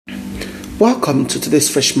Welcome to today's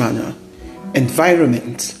Fresh Manna.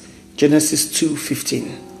 Environment, Genesis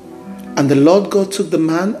 2:15. And the Lord God took the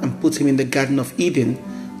man and put him in the Garden of Eden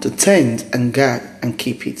to tend and guard and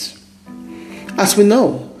keep it. As we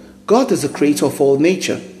know, God is the creator of all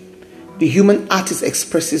nature. The human artist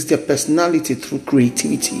expresses their personality through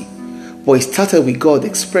creativity, but it started with God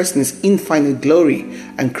expressing his infinite glory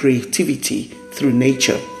and creativity through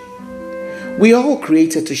nature. We are all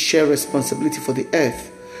created to share responsibility for the earth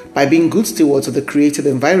by being good stewards of the created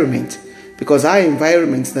environment, because our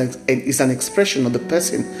environment is an expression of the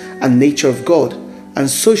person and nature of God, and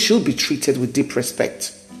so should be treated with deep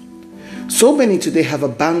respect. So many today have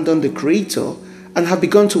abandoned the Creator and have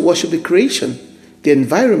begun to worship the creation, the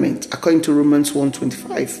environment, according to Romans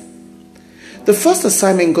 1:25. The first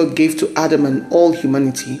assignment God gave to Adam and all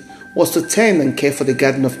humanity was to tend and care for the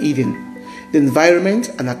Garden of Eden, the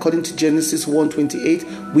environment, and according to Genesis 1:28,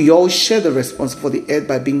 we all share the responsibility for the earth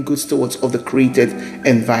by being good stewards of the created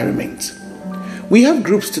environment. We have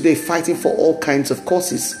groups today fighting for all kinds of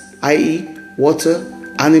causes, i.e., water,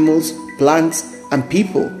 animals, plants, and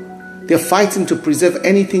people. They are fighting to preserve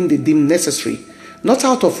anything they deem necessary, not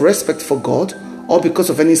out of respect for God or because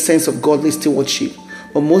of any sense of godly stewardship,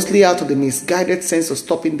 but mostly out of the misguided sense of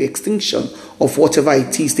stopping the extinction of whatever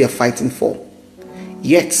it is they are fighting for.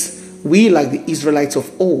 Yet, we, like the Israelites of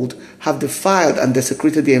old, have defiled and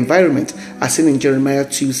desecrated the environment, as seen in Jeremiah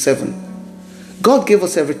 2:7. God gave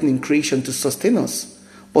us everything in creation to sustain us,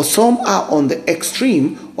 but some are on the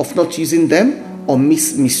extreme of not using them or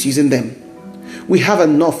misusing them. We have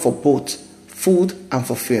enough for both food and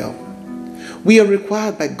for fuel. We are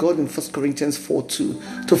required by God in 1 Corinthians 4:2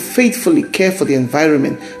 to faithfully care for the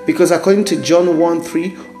environment, because according to John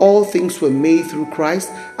 1:3, all things were made through Christ,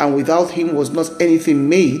 and without him was not anything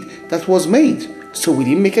made that was made. So we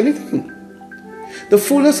didn't make anything. The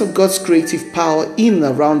fullness of God's creative power in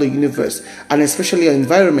and around the universe, and especially our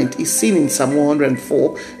environment, is seen in Psalm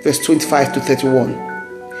 104, verse 25 to 31.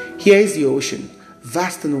 Here is the ocean,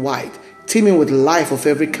 vast and wide, teeming with life of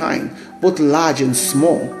every kind, both large and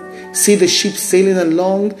small. See the ships sailing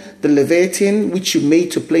along, the Leviathan which you made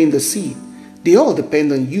to play in the sea. They all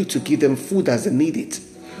depend on you to give them food as they need it.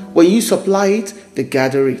 When you supply it, they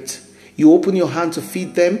gather it. You open your hand to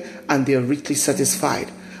feed them, and they are richly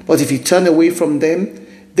satisfied. But if you turn away from them,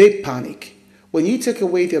 they panic. When you take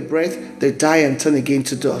away their breath, they die and turn again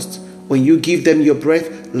to dust. When you give them your breath,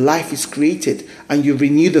 life is created, and you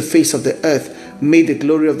renew the face of the earth. May the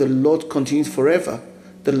glory of the Lord continue forever.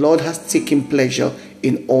 The Lord has taken pleasure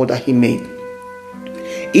in all that he made.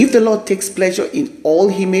 If the Lord takes pleasure in all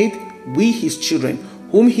he made, we, his children,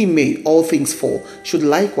 whom he made all things for, should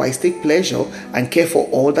likewise take pleasure and care for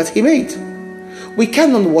all that he made. We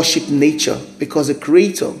cannot worship nature, because the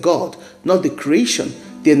Creator, God, not the creation,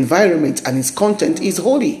 the environment and its content, is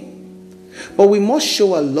holy. But we must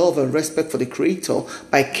show our love and respect for the Creator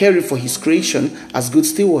by caring for his creation as good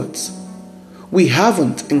stewards. We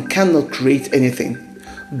haven't and cannot create anything.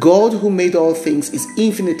 God, who made all things, is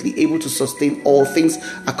infinitely able to sustain all things,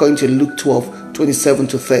 according to Luke 12:27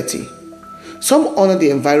 to 30. Some honor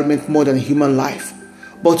the environment more than human life,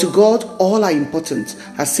 but to God all are important,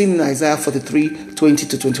 as seen in Isaiah 43:20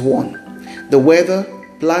 to 21. The weather,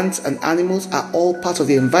 plants, and animals are all part of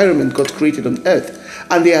the environment God created on earth,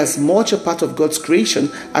 and they are as much a part of God's creation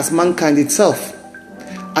as mankind itself.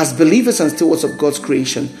 As believers and stewards of God's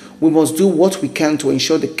creation, we must do what we can to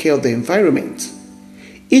ensure the care of the environment.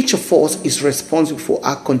 Each of us is responsible for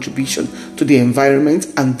our contribution to the environment,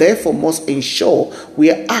 and therefore must ensure we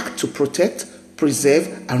act to protect, preserve,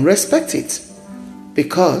 and respect it.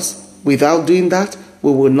 Because without doing that,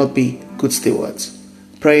 we will not be good stewards.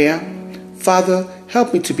 Prayer. Father,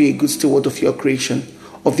 help me to be a good steward of your creation,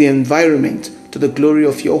 of the environment, to the glory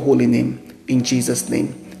of your holy name. In Jesus'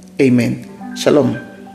 name, amen. Shalom.